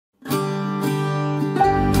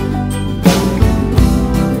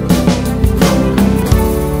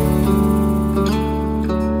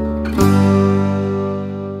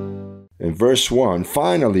Verse 1,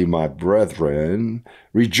 finally, my brethren,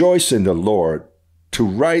 rejoice in the Lord. To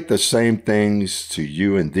write the same things to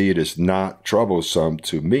you indeed is not troublesome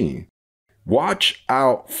to me. Watch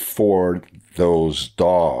out for those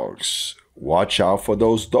dogs. Watch out for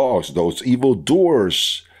those dogs, those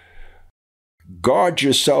evildoers. Guard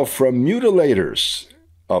yourself from mutilators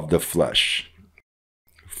of the flesh.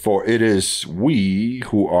 For it is we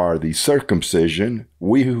who are the circumcision,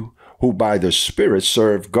 we who by the Spirit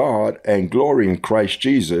serve God and glory in Christ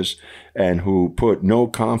Jesus, and who put no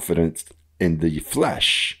confidence in the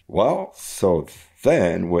flesh. Well, so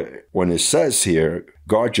then when it says here,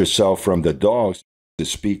 guard yourself from the dogs, it's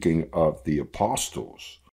speaking of the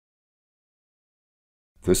apostles.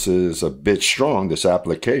 This is a bit strong, this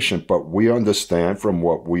application, but we understand from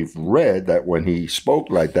what we've read that when he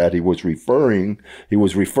spoke like that, he was referring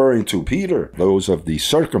to Peter, those of the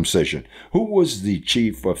circumcision. Who was the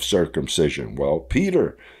chief of circumcision? Well,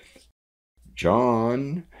 Peter,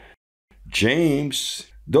 John, James,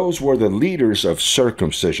 those were the leaders of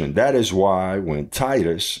circumcision. That is why when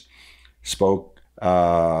Titus spoke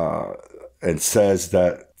and says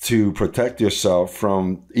that to protect yourself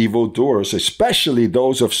from evildoers, especially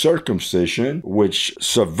those of circumcision, which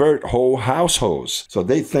subvert whole households. So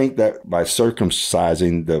they think that by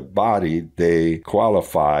circumcising the body, they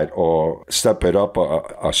qualified or step it up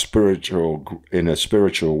in a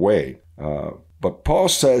spiritual way. But Paul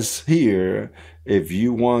says here, if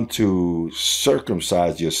you want to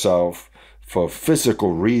circumcise yourself for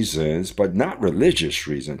physical reasons, but not religious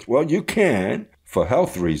reasons, well, you can, for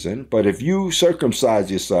health reason, but if you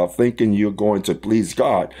circumcise yourself thinking you're going to please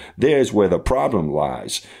God, there's where the problem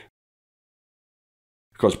lies.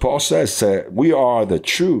 Because Paul says that we are the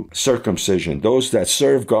true circumcision, those that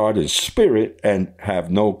serve God in spirit and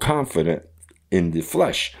have no confidence in the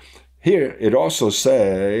flesh. Here it also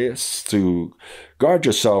says to guard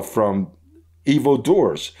yourself from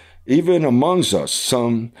evildoers. Even amongst us,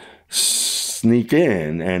 some sneak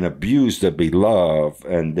in and abuse the beloved,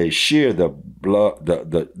 and they share the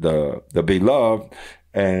beloved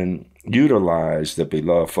and utilize the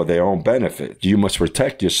beloved for their own benefit. You must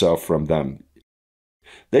protect yourself from them.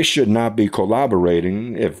 They should not be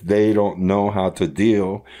collaborating if they don't know how to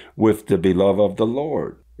deal with the beloved of the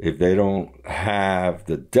Lord, if they don't have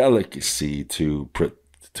the delicacy to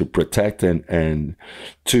protect and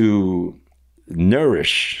to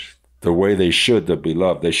nourish the way they should the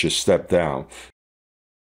beloved. They should step down.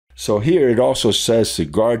 So here it also says to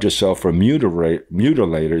guard yourself from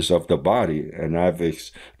mutilators of the body, and I've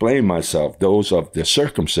explained myself, those of the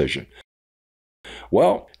circumcision.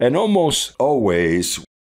 Well, and almost always,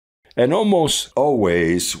 when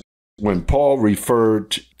Paul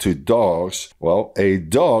referred to dogs, well,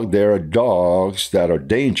 there are dogs that are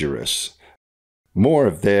dangerous. More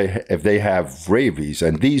if they have rabies,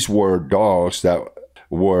 and these were dogs that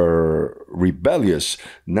were rebellious.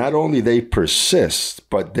 Not only they persist,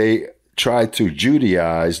 but they try to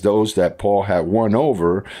Judaize those that Paul had won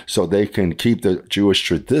over so they can keep the Jewish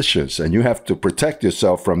traditions. And you have to protect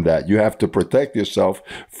yourself from that. You have to protect yourself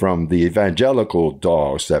from the evangelical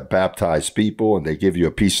dogs that baptize people, and they give you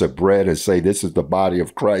a piece of bread and say, this is the body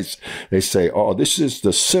of Christ. They say, oh, this is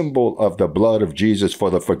the symbol of the blood of Jesus for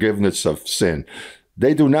the forgiveness of sin.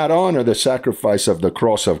 They do not honor the sacrifice of the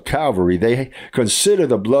cross of Calvary. They consider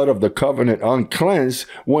the blood of the covenant uncleansed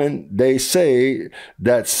when they say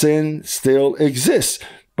that sin still exists.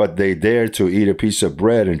 But they dare to eat a piece of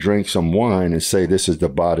bread and drink some wine and say this is the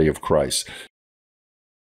body of Christ.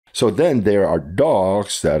 So then there are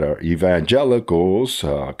dogs that are evangelicals,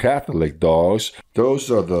 Catholic dogs. Those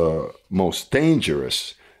are the most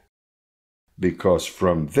dangerous, because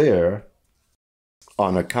from there,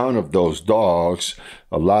 on account of those dogs,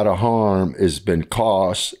 a lot of harm has been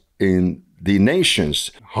caused in the nations.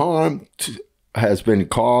 Harm has been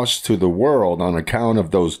caused to the world on account of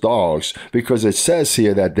those dogs, because it says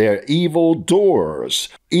here that they're evildoers,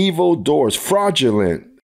 fraudulent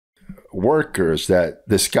workers that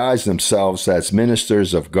disguise themselves as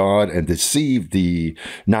ministers of God and deceive the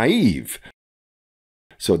naive.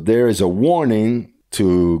 So there is a warning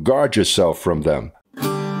to guard yourself from them.